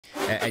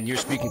and you're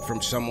speaking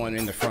from someone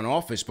in the front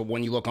office, but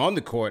when you look on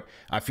the court,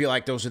 I feel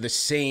like those are the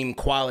same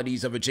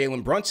qualities of a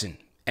Jalen Brunson.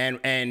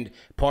 And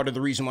part of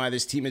the reason why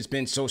this team has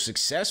been so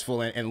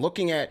successful and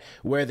looking at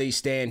where they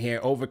stand here,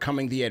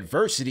 overcoming the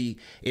adversity,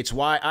 it's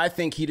why I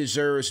think he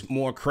deserves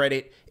more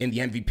credit in the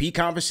MVP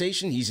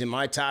conversation. He's in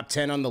my top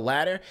 10 on the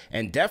ladder,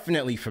 and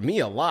definitely for me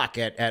a lock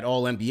at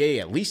All-NBA,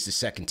 at least the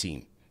second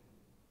team.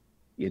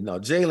 You know,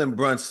 Jalen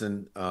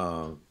Brunson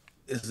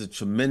is a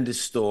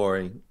tremendous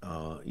story.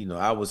 You know,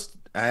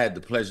 I had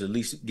the pleasure at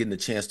least getting a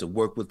chance to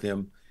work with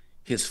him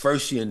his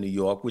first year in New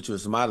York, which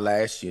was my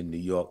last year in New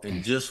York,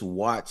 and just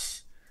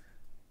watch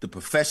the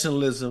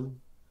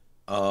professionalism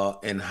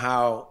and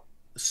how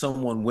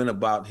someone went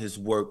about his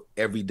work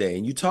every day.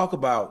 And you talk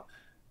about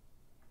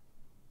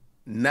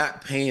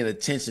not paying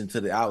attention to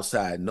the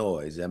outside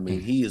noise. I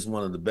mean, he is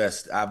one of the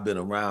best I've been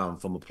around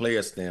from a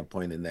player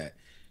standpoint in that.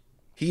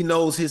 He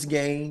knows his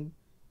game.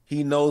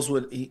 He knows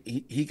what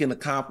he can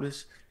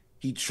accomplish.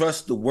 He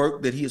trusts the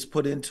work that he has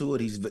put into it.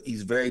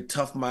 He's very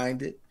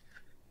tough-minded.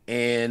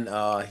 And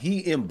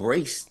he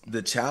embraced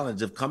the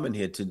challenge of coming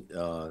here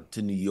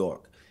to New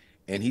York.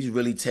 And he's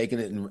really taken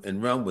it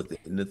and run with it.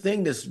 And the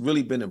thing that's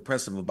really been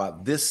impressive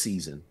about this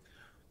season,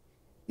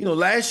 you know,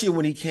 last year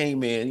when he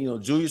came in, you know,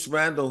 Julius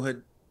Randle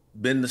had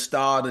been the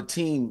star of the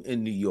team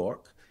in New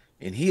York,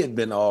 and he had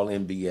been all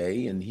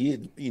NBA, and he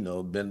had, you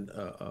know, been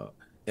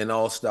an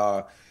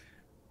all-star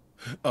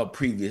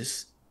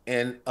previous.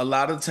 And a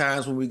lot of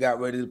times when we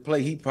got ready to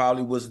play, he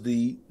probably was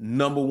the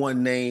 #1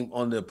 name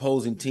on the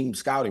opposing team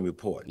scouting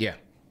report. Yeah.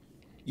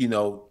 You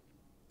know,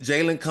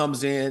 Jalen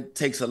comes in,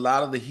 takes a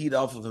lot of the heat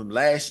off of him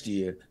last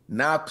year,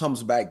 now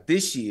comes back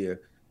this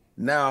year.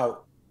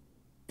 Now,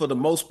 for the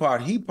most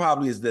part, he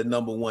probably is the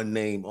 #1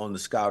 name on the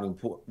scouting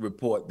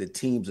report that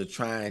teams are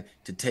trying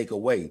to take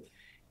away.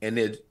 And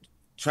they're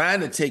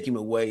trying to take him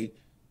away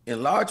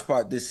in large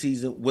part this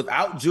season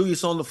without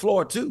Julius on the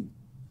floor too.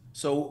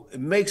 So it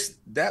makes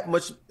it that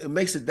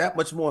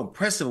much more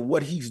impressive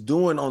what he's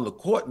doing on the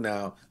court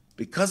now,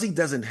 because he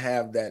doesn't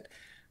have that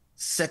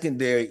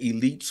secondary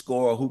elite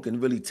scorer who can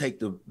really take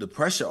the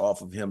pressure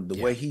off of him.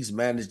 The way he's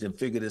managed and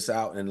figured this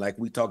out, and like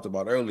we talked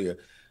about earlier,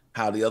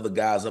 how the other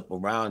guys up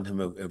around him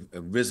have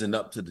risen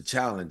up to the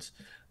challenge.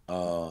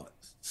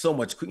 So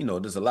much, you know,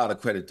 there's a lot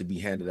of credit to be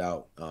handed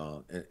out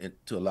and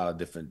to a lot of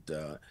different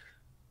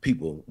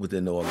people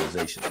within the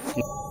organization.